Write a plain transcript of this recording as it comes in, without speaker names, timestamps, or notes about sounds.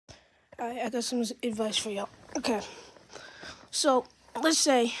I got some advice for y'all. Okay. So, let's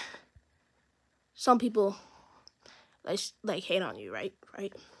say some people like hate on you, right?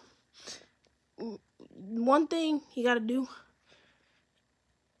 Right? One thing you gotta do,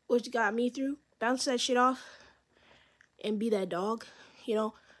 which got me through, bounce that shit off and be that dog, you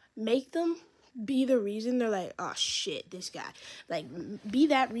know? Make them be the reason they're like, oh shit, this guy. Like, be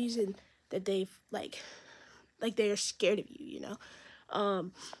that reason that they've, like they're scared of you, you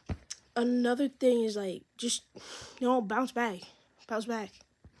know? Another thing is, like, just, you know, bounce back. Bounce back.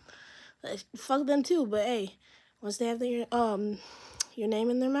 Like, fuck them too, but hey, once they have your name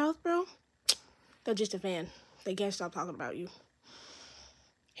in their mouth, bro, they're just a fan. They can't stop talking about you.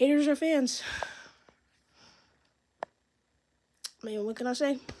 Haters are fans. Man, what can I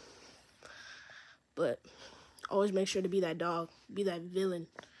say? But always make sure to be that dog. Be that villain.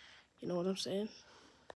 You know what I'm saying?